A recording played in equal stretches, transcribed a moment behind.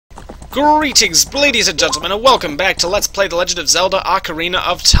Greetings, ladies and gentlemen, and welcome back to Let's Play The Legend of Zelda Ocarina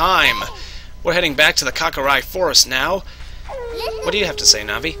of Time. We're heading back to the Ocarina Forest now. What do you have to say,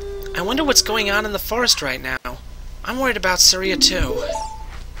 Navi? I wonder what's going on in the forest right now. I'm worried about Saria too.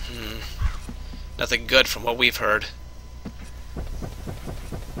 Nothing good from what we've heard.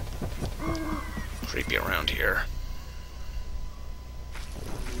 Creepy around here.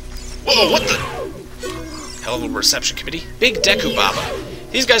 Whoa, what the? Hell of a reception committee. Big Deku Baba.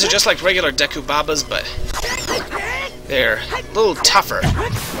 These guys are just like regular Deku Babas, but they're a little tougher.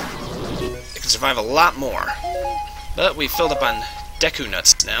 They can survive a lot more. But we filled up on Deku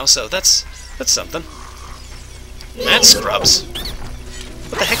nuts now, so that's something. Mad scrubs.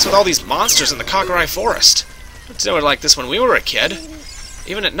 What the heck's with all these monsters in the Ocarina Forest? It's nowhere like this when we were a kid.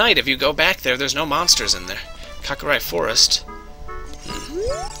 Even at night, if you go back there, there's no monsters in there. Ocarina Forest.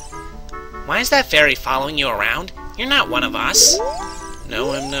 Why is that fairy following you around? You're not one of us.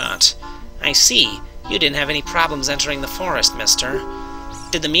 No, I'm not. I see. You didn't have any problems entering the forest, mister.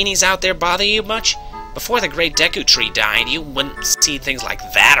 Did the meanies out there bother you much? Before the great Deku Tree died, you wouldn't see things like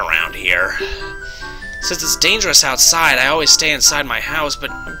that around here. Since it's dangerous outside, I always stay inside my house,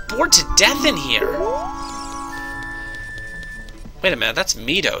 but I'm bored to death in here. Wait a minute, that's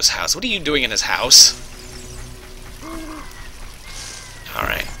Mido's house. What are you doing in his house?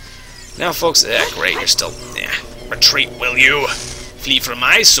 Alright. Now, folks, great, you're still... retreat, will you? Flee from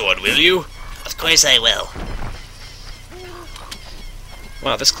my sword, will you? Of course I will.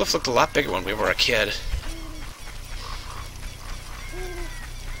 Wow, this cliff looked a lot bigger when we were a kid.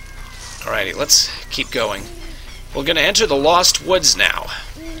 Alrighty, let's keep going. We're gonna enter the Lost Woods now.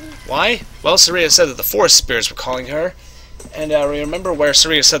 Why? Well, Saria said that the forest spirits were calling her. And remember where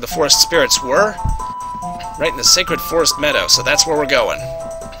Saria said the forest spirits were? Right in the sacred forest meadow, so that's where we're going.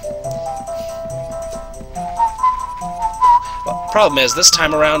 Problem is, this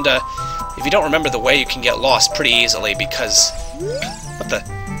time around, if you don't remember the way, you can get lost pretty easily because... What the...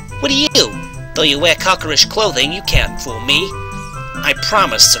 What are you? Though you wear cockerish clothing, you can't fool me. I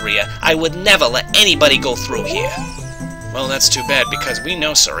promised, Saria, I would never let anybody go through here. Well, that's too bad, because we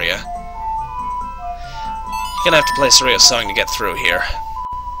know Saria. You're gonna have to play Saria's song to get through here.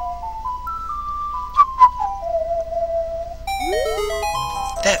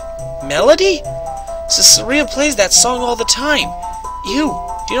 That melody? So Saria plays that song all the time. Do you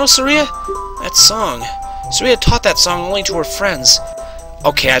know Saria? That song. Saria taught that song only to her friends.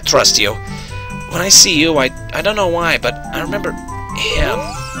 Okay, I trust you. When I see you, I don't know why, but I remember him.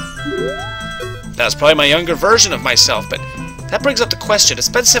 That was probably my younger version of myself, but that brings up the question. It's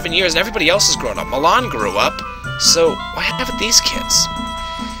been 7 years and everybody else has grown up. Milan grew up, so why haven't these kids?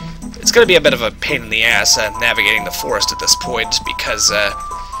 It's going to be a bit of a pain in the ass navigating the forest at this point because,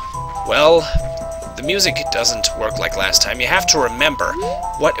 well... the music doesn't work like last time. You have to remember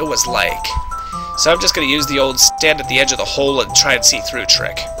what it was like. So I'm just going to use the old stand at the edge of the hole and try and see through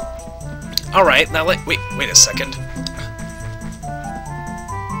trick. Alright, now wait a second.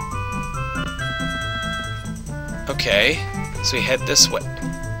 Okay, so we head this way.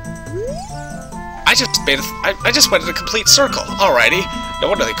 I just went in a complete circle. Alrighty. No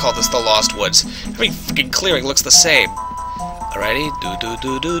wonder they call this the Lost Woods. Every freaking clearing looks the same. Alrighty,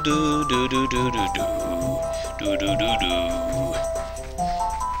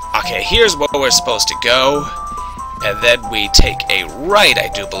 Okay, here's where we're supposed to go, and then we take a right, I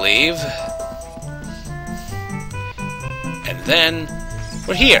do believe, and then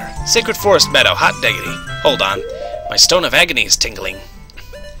we're here, Sacred Forest Meadow, hot diggity. Hold on, my Stone of Agony is tingling.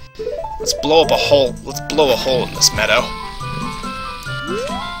 Let's blow up a hole. Let's blow a hole in this meadow.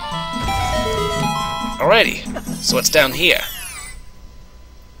 Alrighty, so what's down here?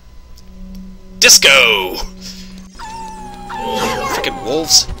 Disco! Frickin'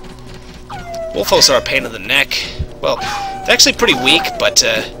 wolves. Wolfos are a pain in the neck. Well, they're actually pretty weak, but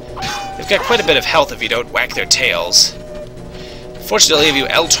they've got quite a bit of health if you don't whack their tails. Fortunately, if you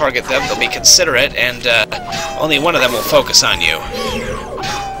L-target them, they'll be considerate, and only one of them will focus on you.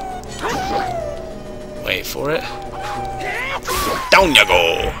 Wait for it. Down you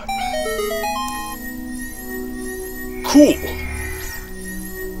go! Cool!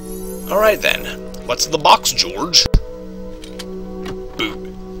 Alright then. What's in the box, George? Boop.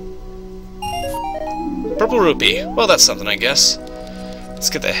 Purple rupee. Well, that's something, I guess. Let's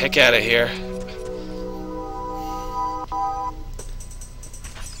get the heck out of here.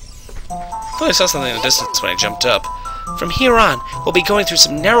 I thought I saw something in the distance when I jumped up. From here on, we'll be going through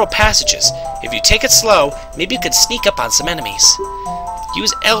some narrow passages. If you take it slow, maybe you could sneak up on some enemies.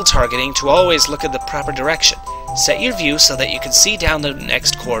 Use L targeting to always look in the proper direction. Set your view so that you can see down the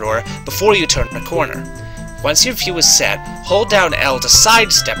next corridor before you turn a corner. Once your view is set, hold down L to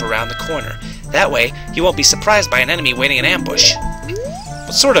sidestep around the corner. That way, you won't be surprised by an enemy waiting in ambush.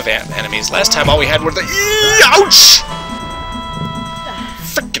 What sort of enemies? Last time all we had were the... Ouch!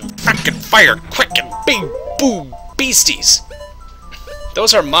 Frickin' fire quick and big boom beasties.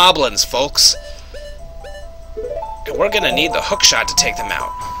 Those are moblins, folks. And we're gonna need the hookshot to take them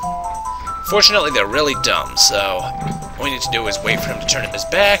out. Fortunately, they're really dumb, so all we need to do is wait for him to turn his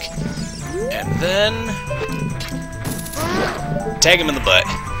back, and then tag him in the butt.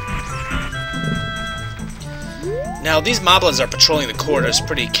 Now, these moblins are patrolling the corridors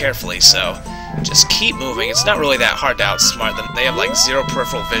pretty carefully, so just keep moving. It's not really that hard to outsmart them. They have, like, 0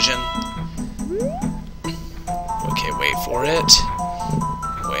 peripheral vision. Okay, wait for it.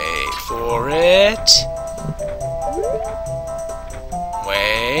 Wait for it.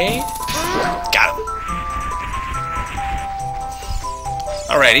 Wait. Got him.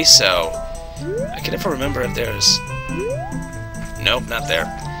 Alrighty, so I can never remember if there's... Nope, not there.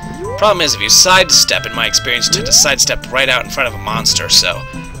 Problem is, if you sidestep, in my experience, you tend to sidestep right out in front of a monster, so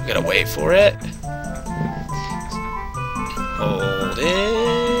I'm gonna wait for it. Hold it.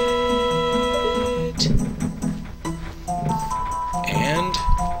 And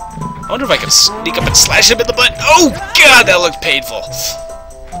I wonder if I can sneak up and slash him in the butt. Oh god, that looked painful.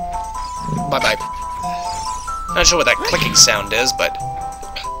 Bye-bye. Not sure what that clicking sound is, but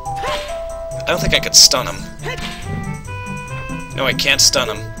I don't think I could stun him. No, I can't stun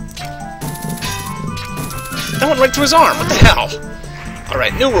him. That went right through his arm. What the hell?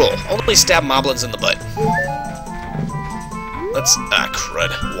 Alright, new rule. Only stab moblins in the butt. Let's...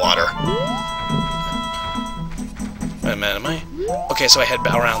 crud. Water. Wait a minute, am I... Okay, so I head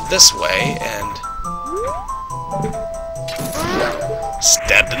around this way, and...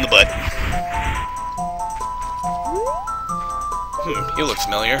 Stabbed in the butt. You look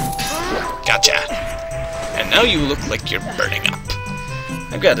familiar. Gotcha. And now you look like you're burning up.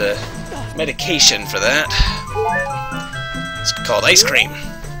 I've got a medication for that. It's called ice cream.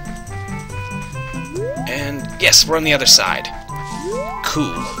 And yes, we're on the other side.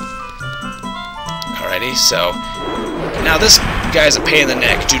 Cool. Alrighty, so now this guy's a pain in the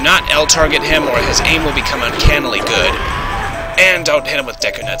neck. Do not L target him or his aim will become uncannily good. And don't hit him with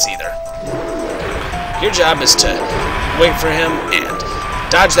Deku Nuts either. Your job is to wait for him and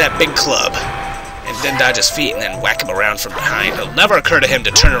dodge that big club. And then dodge his feet and then whack him around from behind. It'll never occur to him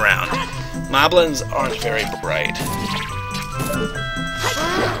to turn around. Moblins aren't very bright.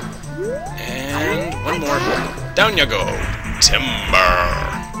 And one more. Down you go. Timber.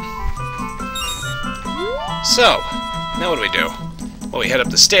 So, now what do? Well, we head up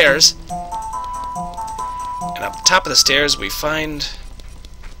the stairs. And up the top of the stairs we find...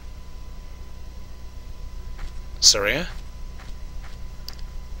 Saria?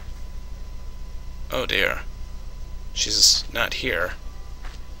 Oh dear. She's not here.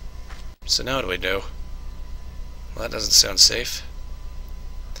 So now what do? Well, that doesn't sound safe.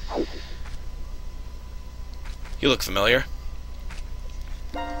 You look familiar.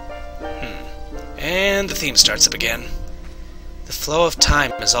 And the theme starts up again. The flow of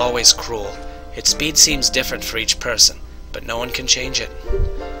time is always cruel. Its speed seems different for each person, but no one can change it.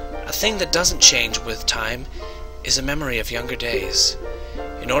 A thing that doesn't change with time is a memory of younger days.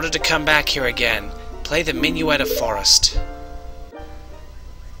 In order to come back here again, play the Minuet of Forest.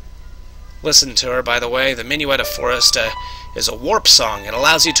 Listen to her, by the way. The Minuet of Forest is a warp song. It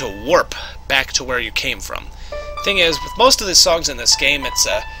allows you to warp back to where you came from. Thing is, with most of the songs in this game, it's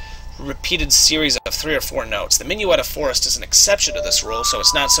a repeated series of 3 or 4 notes. The Minuet of Forest is an exception to this rule, so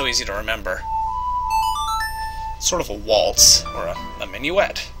it's not so easy to remember. It's sort of a waltz, or a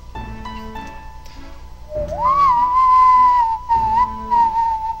minuet.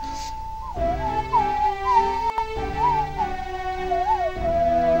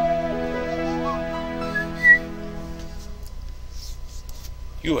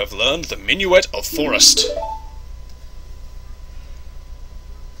 You have learned the Minuet of Forest.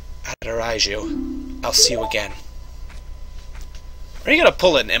 Adaraiju, I'll see you again. Are you gonna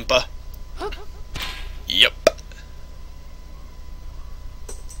pull it, Impa? Yep.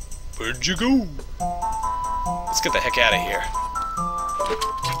 Where'd you go? Let's get the heck out of here.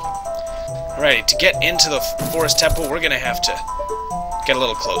 Alrighty, to get into the Forest Temple, we're gonna have to get a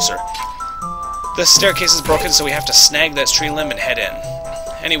little closer. This staircase is broken, so we have to snag that tree limb and head in.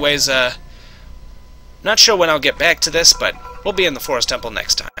 Anyways, not sure when I'll get back to this, but we'll be in the Forest Temple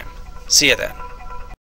next time. See you then.